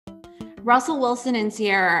Russell Wilson and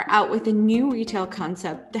Ciara are out with a new retail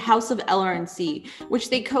concept, the House of LR&C,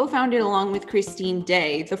 which they co-founded along with Christine,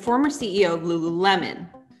 the former CEO of Lululemon.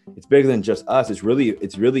 It's bigger than just us. It's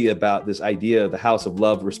really about this idea of the house of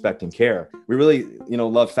love, respect, and care. We really,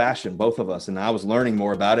 love fashion, both of us. And I was learning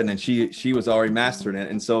more about it, and she was already mastering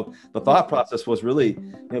it. And so the thought process was really,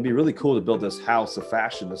 it'd be really cool to build this house of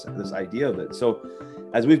fashion, this idea of it. So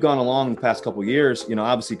as we've gone along the past couple of years,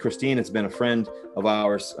 obviously Christine has been a friend of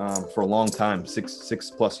ours for a long time,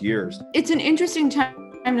 six plus years. It's an interesting time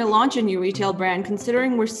to launch a new retail brand,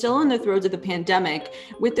 considering we're still in the throes of the pandemic,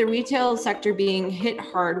 with the retail sector being hit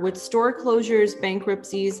hard with store closures,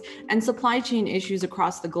 bankruptcies, and supply chain issues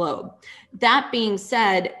across the globe. That being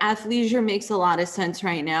said, athleisure makes a lot of sense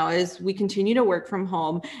right now as we continue to work from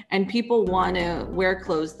home and people want to wear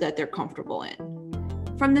clothes that they're comfortable in.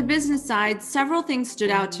 From the business side, several things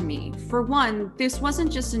stood out to me. For one, this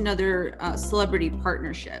wasn't just another celebrity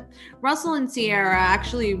partnership. Russell and Ciara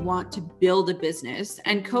actually want to build a business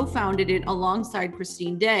and co-founded it alongside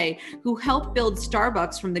Christine, who helped build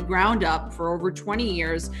Starbucks from the ground up for over 20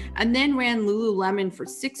 years and then ran Lululemon for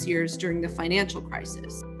 6 years during the financial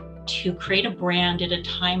crisis. To create a brand at a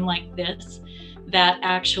time like this that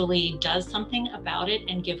actually does something about it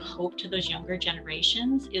and give hope to those younger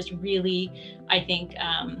generations is really, I think,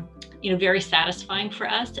 very satisfying for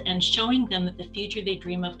us, and showing them that the future they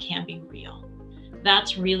dream of can be real.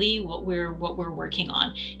 That's really what we're working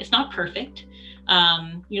on. It's not perfect.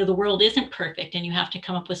 The world isn't perfect, and you have to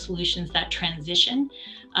come up with solutions that transition.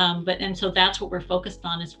 So that's what we're focused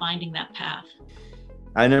on, is finding that path.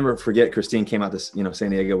 I never forget, Christine came out to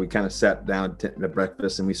San Diego. We kind of sat down at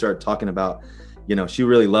breakfast and we started talking about, she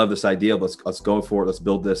really loved this idea of let's go for it. Let's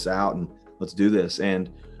build this out and let's do this. And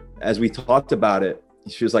as we talked about it,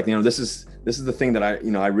 she was like, this is the thing that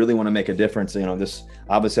I really want to make a difference. This,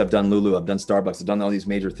 obviously I've done Lulu, I've done Starbucks, I've done all these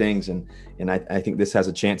major things. And I think this has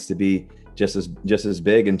a chance to be just as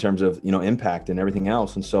big in terms of, impact and everything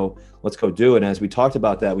else. And so let's go do it. And as we talked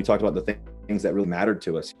about that, we talked about the things that really mattered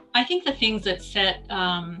to us. I think the things that set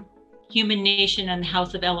Human Nation and the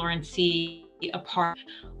House of LR&C apart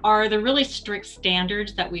are the really strict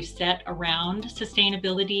standards that we've set around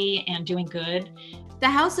sustainability and doing good. The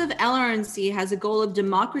House of LR&C has a goal of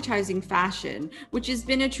democratizing fashion, which has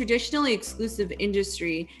been a traditionally exclusive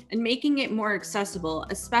industry, and making it more accessible,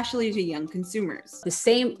 especially to young consumers. The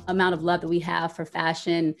same amount of love that we have for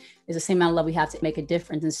fashion is the same amount of love we have to make a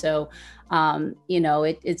difference. And so,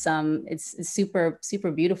 it's super,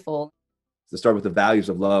 super beautiful. To start with the values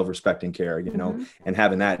of love, respect, and care, and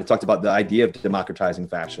having that. It talked about the idea of democratizing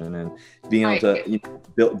fashion and being able to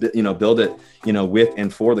build it, with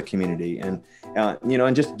and for the community, and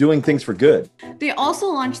just doing things for good. They also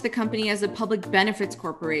launched the company as a public benefits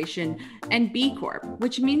corporation and B Corp,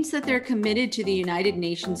 which means that they're committed to the United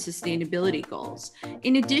Nations sustainability goals.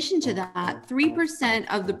 In addition to that, 3%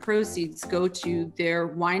 of the proceeds go to their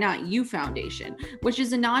Why Not You Foundation, which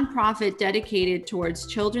is a nonprofit dedicated towards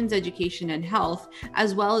children's education and health,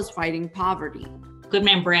 as well as fighting poverty.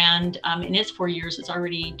 Goodman brand, in its 4 years, has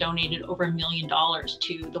already donated over $1 million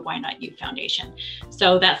to the Why Not You Foundation.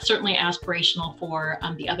 So that's certainly aspirational for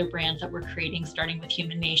the other brands that we're creating, starting with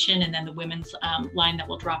Human Nation and then the women's line that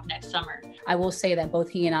will drop next summer. I will say that both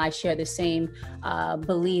he and I share the same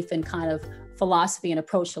belief and kind of philosophy and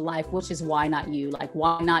approach to life, which is why not you? Like,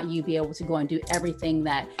 why not you be able to go and do everything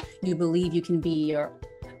that you believe you can be, or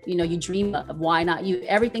you dream of? Why not you?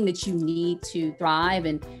 Everything that you need to thrive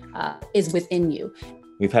and is within you.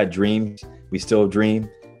 We've had dreams. We still dream.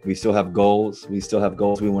 We still have goals. We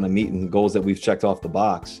want to meet, and goals that we've checked off the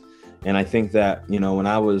box. And I think that, when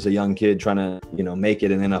I was a young kid trying to, make it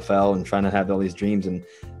in NFL and trying to have all these dreams, and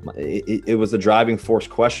it was the driving force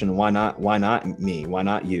question, why not me? Why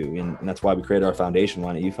not you? And that's why we created our foundation,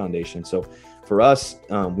 Why Not You Foundation. So for us,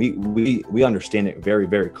 we understand it very,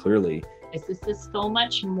 very clearly. This is so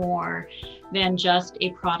much more than just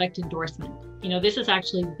a product endorsement. This is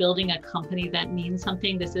actually building a company that means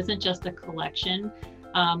something. This isn't just a collection.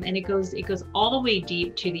 And it goes all the way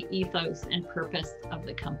deep to the ethos and purpose of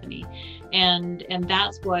the company. And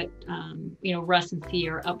that's what, Russ and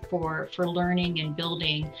Thea are up for learning and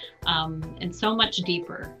building, and so much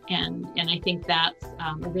deeper. And I think that's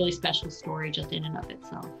a really special story just in and of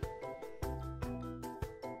itself.